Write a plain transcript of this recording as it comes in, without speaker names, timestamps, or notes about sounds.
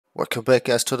Welcome back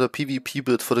guys to the PvP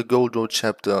build for the Gold Road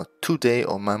chapter. Today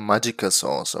on my Magicka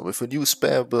saucer with a new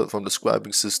spare build from the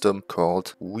scribing system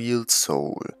called Wield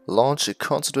Soul. Launch a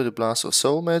concentrated blast of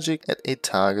soul magic at a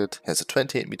target, has a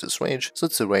 28 meters range, so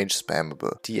it's a range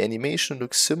spammable. The animation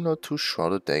looks similar to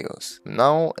Shrouded Daggers.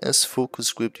 Now as focus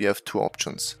script you have two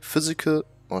options, physical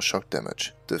or shock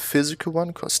damage. The physical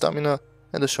one costs stamina,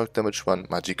 and the shock damage one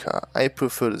Magicka. I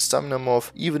prefer the stamina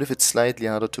morph, even if it's slightly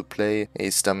harder to play a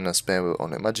stamina spell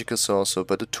on a Magicka saucer,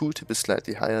 but the tooltip is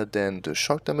slightly higher than the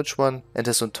shock damage one and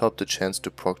has on top the chance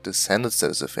to proc the standard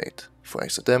status effect. For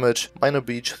extra damage, minor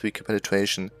breach, 3k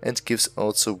penetration, and gives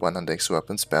also 100 extra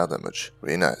weapon spell damage.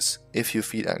 Really nice. If you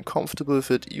feel uncomfortable with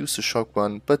it, use the shock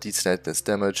one, but deals slightly less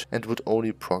damage and would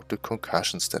only proc the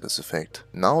concussion status effect.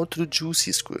 Now to the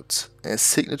juicy scripts. A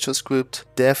signature script,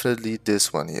 definitely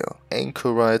this one here.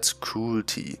 Anchorite's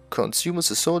Cruelty. Consumes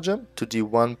a soul gem to deal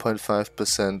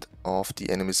 1.5% of the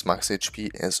enemy's max HP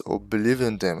as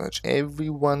oblivion damage every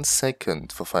 1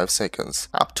 second for 5 seconds,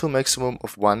 up to a maximum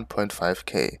of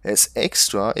 1.5k. As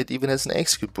extra, it even has an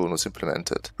execute bonus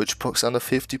implemented, which procs under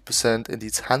 50% and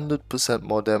deals 100%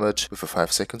 more damage with a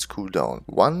 5 seconds cooldown.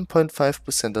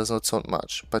 1.5% does not sound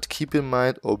much, but keep in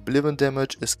mind oblivion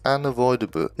damage is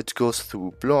unavoidable. It goes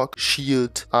through block,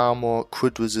 shield, armor,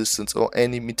 crit resistance or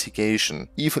any mitigation,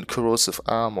 even corrosive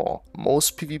armor.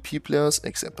 Most PvP players,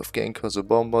 except of gankers or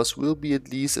bombers, will be at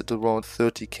least at around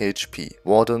 30k HP.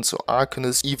 Wardens or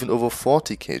Arcanists even over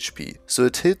 40k HP. So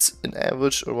it hits an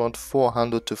average around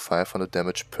 400 to 500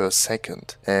 damage per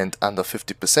second. And under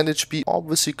 50% HP,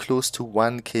 obviously close to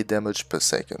 1k damage per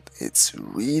second. It's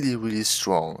really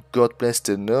strong. God bless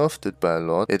they nerfed it by a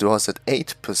lot. It was at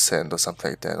 8% or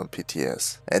something like that on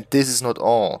PTS. And this is not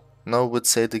all. Now I would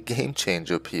say the game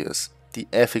changer appears. The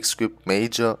FX script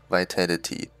Major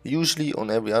Vitality. Usually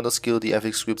on every other skill the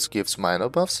FX script gives minor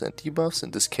buffs and debuffs,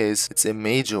 in this case it's a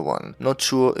major one. Not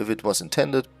sure if it was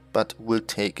intended, but we'll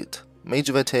take it.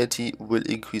 Major Vitality will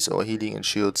increase our healing and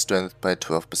shield strength by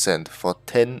 12% for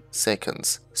 10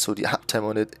 seconds. So the uptime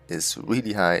on it is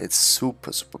really high, it's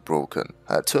super broken.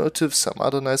 Alternative, some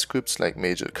other nice scripts like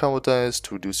Major Cowardice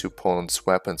to reduce your opponent's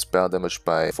weapon spell damage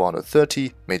by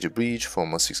 430, Major Breach for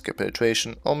more 6k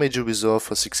penetration, or Major Resolve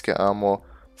for 6k armor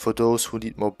for those who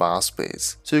need more bar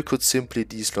space. So you could simply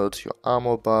deslot your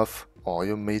armor buff or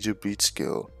your Major Breach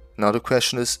skill. Now the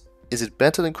question is it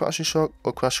better than Crushing Shock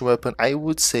or Crushing Weapon? I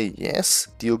would say yes.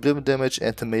 The Oblivion damage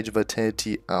and the Major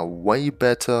Vitality are way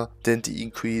better than the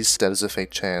increased status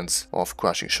effect chance of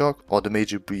Crushing Shock or the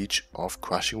Major Breach of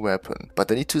Crushing Weapon.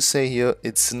 But I need to say here,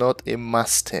 it's not a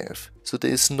must-have. So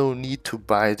there is no need to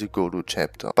buy the Gold Road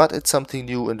chapter. But it's something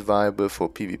new and viable for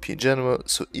PvP in general,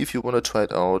 so if you want to try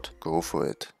it out, go for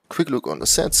it. Quick look on the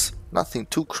sets. Nothing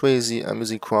too crazy. I'm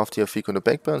using Crafty Afik on the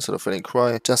backbar instead of Rallying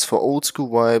Cry. Just for old school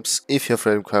vibes. If you have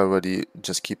Rallying Cry already,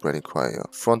 just keep Rallying Cry here.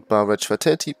 Front bar Reg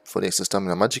Vitality for the extra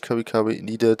stamina Magicka recovery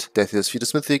needed. Death Eater's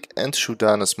Fetus Mythic and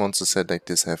Shudana's monster set like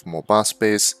this have more bar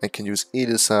space. I can use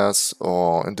Elisas,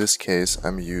 or in this case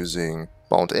I'm using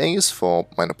Bound Aegis for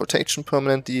minor protection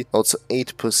permanently. Also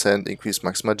 8% increased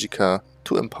max Magicka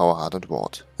to empower Hardened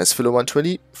Ward. As filler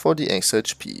 120 for the extra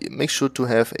HP. Make sure to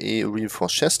have a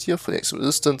reinforced chest here for the extra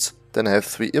resistance. Then I have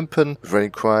 3 impen. With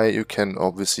Rallying Cry you can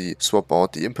obviously swap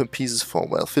out the impen pieces for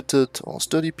well fitted or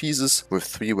sturdy pieces. With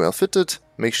 3 well fitted,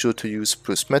 make sure to use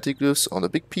prismatic glyphs on the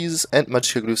big pieces and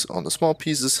Magicka glyphs on the small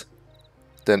pieces.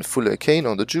 Then full arcane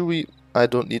on the jewelry. I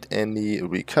don't need any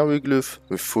recovery glyph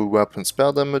with full weapon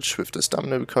spell damage with the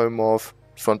stamina recovery morph.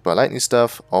 Front bar lightning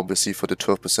staff, obviously for the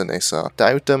 12% extra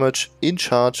direct damage. In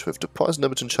charge with the poison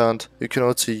damage enchant. You can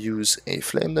also use a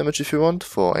flame damage if you want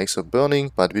for extra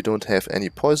burning, but we don't have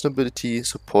any poison ability,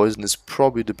 so poison is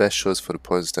probably the best choice for the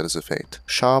poison status effect.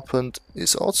 Sharpened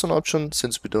is also an option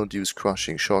since we don't use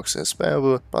crushing shocks as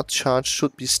spareable, but charge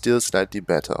should be still slightly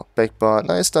better. Backbar,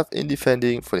 nice stuff in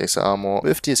defending for the extra armor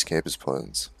with the escapist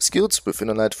poisons. Skills with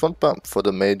Inner Light front bar for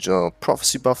the major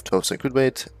prophecy buff, 12% crit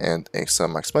rate and extra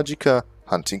max Magicka.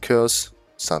 Hunting Curse,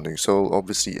 Sundering Soul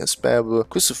obviously as spareable,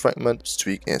 Crystal Fragment,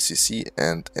 Streak as CC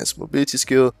and as mobility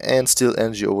skill, and still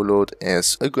Energy Overload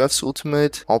as a Graph's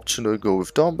ultimate. Optional go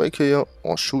with Dawnbreaker here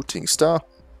or Shooting Star.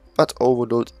 But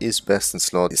Overload is best in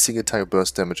slot. The single target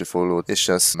burst damage with Overload is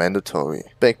just mandatory.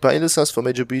 Back by Elisas for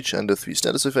Major Breach and the 3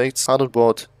 status effects. Hardened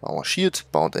Ward, our shield,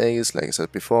 Bound Aegis like I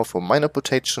said before for minor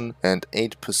protection and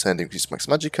 8% increased max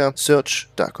Magicka. Search,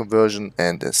 Dark Conversion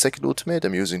and a second ultimate.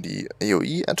 I'm using the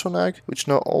AoE Atronach, which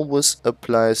now always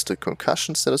applies the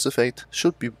concussion status effect.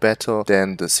 Should be better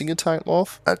than the single target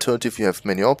morph. Alternative, you have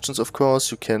many options of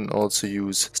course. You can also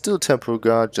use still Temporal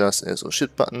Guard just as a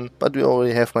shit button, but we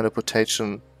already have minor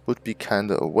protection would be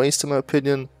kinda a waste in my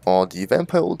opinion, or the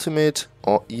Vampire ultimate,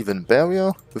 or even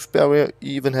Barrier. With Barrier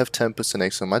you even have 10%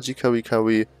 extra Magicka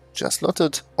recovery, just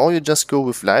slotted, or you just go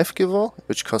with Life Giver,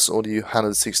 which costs only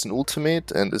 116 ultimate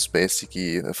and is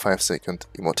basically a 5-second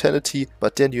immortality,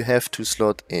 but then you have to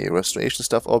slot a restoration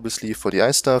staff obviously for the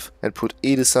ice staff and put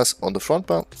Edisas on the front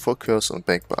bar for Curse on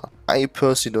back bar. I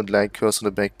personally don't like Curse on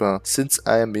the back bar. Since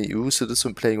I am used to this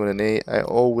when playing on NA, I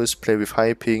always play with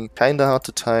hyping, kinda hard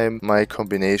to time my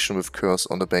combination with Curse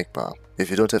on the back bar. If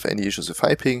you don't have any issues with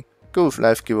hyping, go with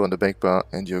Life Giver on the back bar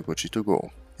and you're Gucci to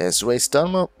go. As raised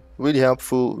Dharma, really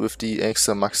helpful with the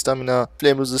extra max stamina,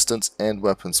 flame resistance and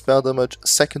weapon spell damage.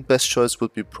 Second best choice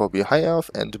would be probably High Elf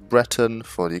and Breton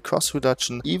for the cost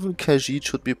reduction. Even Khajiit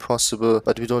should be possible,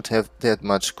 but we don't have that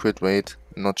much crit rate,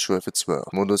 not sure if it's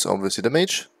worth. Mundo is obviously the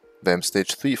mage. Vamp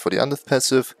stage 3 for the Undeath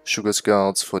passive, Sugar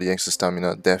Scouts for the extra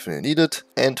stamina definitely needed,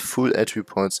 and full attribute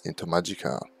points into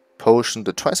Magicka. Potion,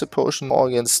 the Tricep Potion, or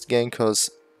against gankers,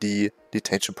 the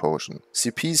Detention Potion.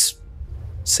 CPs,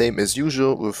 same as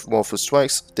usual with Morphle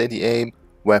Strikes, Deadly Aim,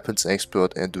 Weapons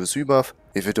Expert and Duel's Rebuff.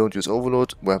 If you don't use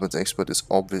Overload, Weapons Expert is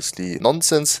obviously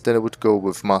nonsense, then I would go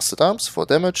with Mastered Arms for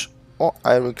damage or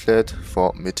Ironclad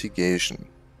for mitigation.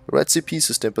 Red CP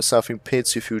sustain by suffering,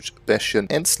 Pain's Refuge, Bastion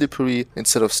and Slippery.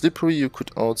 Instead of Slippery you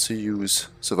could also use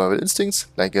Survival Instincts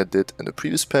like I did in the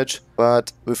previous patch,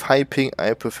 but with hyping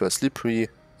I prefer Slippery,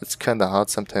 it's kinda hard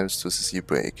sometimes to CC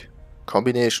break.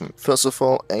 Combination. First of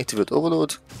all, activate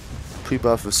Overload,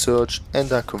 pre-buff with Surge and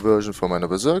Dark Conversion for Minor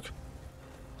Berserk.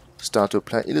 Start to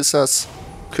apply Edisas,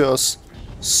 Curse,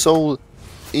 Soul,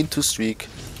 into Streak,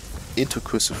 into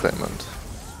Crystal Fragment.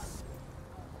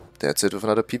 That's it with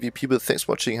another PvP build. Thanks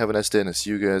for watching, have a nice day and I'll see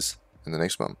you guys in the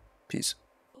next one. Peace.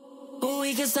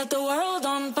 We can set the world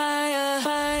on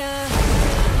fire.